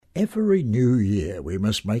Every new year we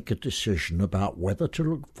must make a decision about whether to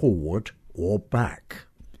look forward or back.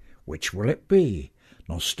 Which will it be,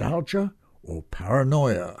 nostalgia or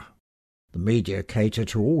paranoia? The media cater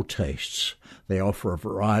to all tastes. They offer a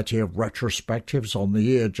variety of retrospectives on the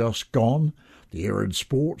year just gone, the year in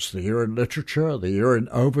sports, the year in literature, the year in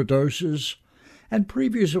overdoses, and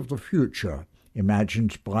previews of the future,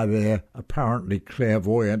 imagined by their apparently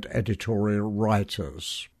clairvoyant editorial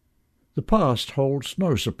writers. The past holds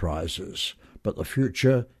no surprises, but the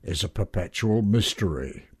future is a perpetual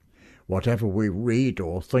mystery. Whatever we read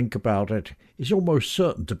or think about it is almost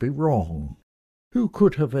certain to be wrong. Who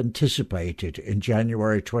could have anticipated in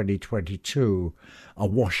January 2022 a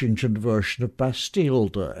Washington version of Bastille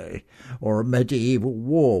Day, or a medieval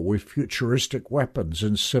war with futuristic weapons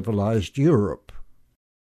in civilized Europe?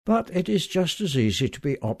 But it is just as easy to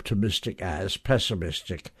be optimistic as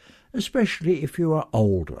pessimistic, especially if you are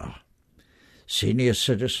older. Senior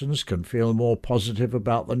citizens can feel more positive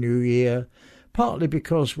about the new year, partly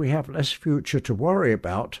because we have less future to worry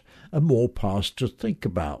about and more past to think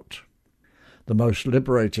about. The most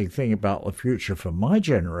liberating thing about the future for my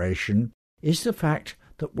generation is the fact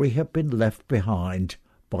that we have been left behind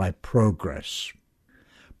by progress.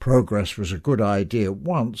 Progress was a good idea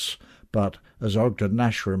once, but, as Ogden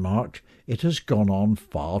Nash remarked, it has gone on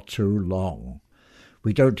far too long.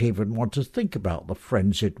 We don't even want to think about the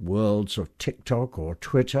frenzied worlds of TikTok or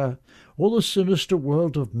Twitter, or the sinister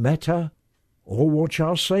world of Meta, or watch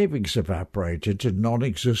our savings evaporate into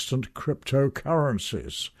non-existent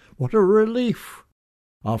cryptocurrencies. What a relief!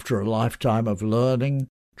 After a lifetime of learning,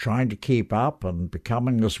 trying to keep up and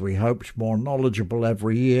becoming, as we hoped, more knowledgeable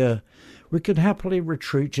every year, we can happily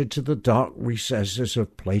retreat into the dark recesses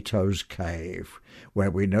of Plato's cave, where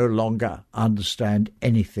we no longer understand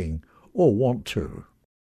anything or want to.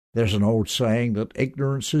 There's an old saying that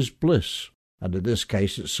ignorance is bliss, and in this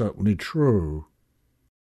case it's certainly true.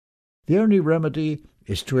 The only remedy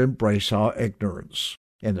is to embrace our ignorance,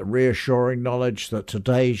 in the reassuring knowledge that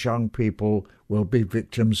today's young people will be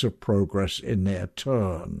victims of progress in their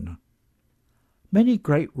turn. Many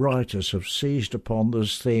great writers have seized upon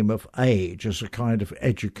this theme of age as a kind of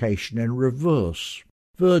education in reverse.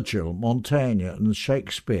 Virgil, Montaigne and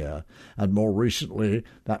Shakespeare, and more recently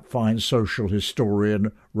that fine social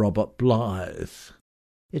historian Robert Blyth.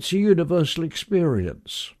 It's a universal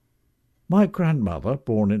experience. My grandmother,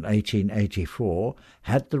 born in 1884,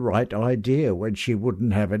 had the right idea when she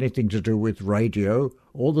wouldn't have anything to do with radio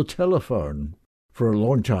or the telephone. For a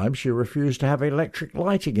long time she refused to have electric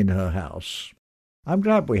lighting in her house. I'm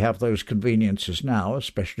glad we have those conveniences now,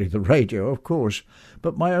 especially the radio, of course,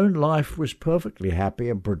 but my own life was perfectly happy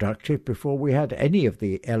and productive before we had any of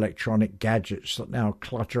the electronic gadgets that now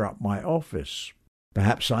clutter up my office.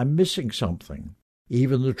 Perhaps I'm missing something.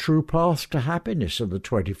 Even the true path to happiness in the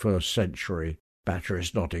 21st century,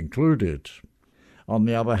 batteries not included. On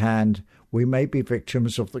the other hand, we may be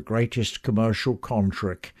victims of the greatest commercial con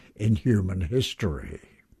trick in human history.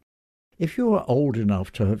 If you are old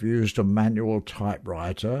enough to have used a manual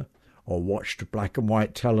typewriter, or watched black and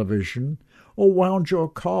white television, or wound your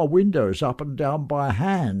car windows up and down by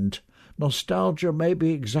hand, nostalgia may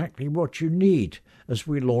be exactly what you need as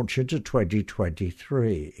we launch into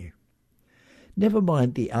 2023. Never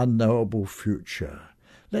mind the unknowable future.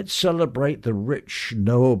 Let's celebrate the rich,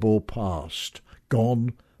 knowable past,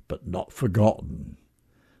 gone but not forgotten.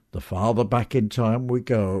 The farther back in time we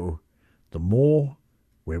go, the more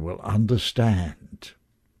we will understand.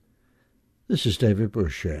 This is David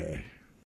Boucher.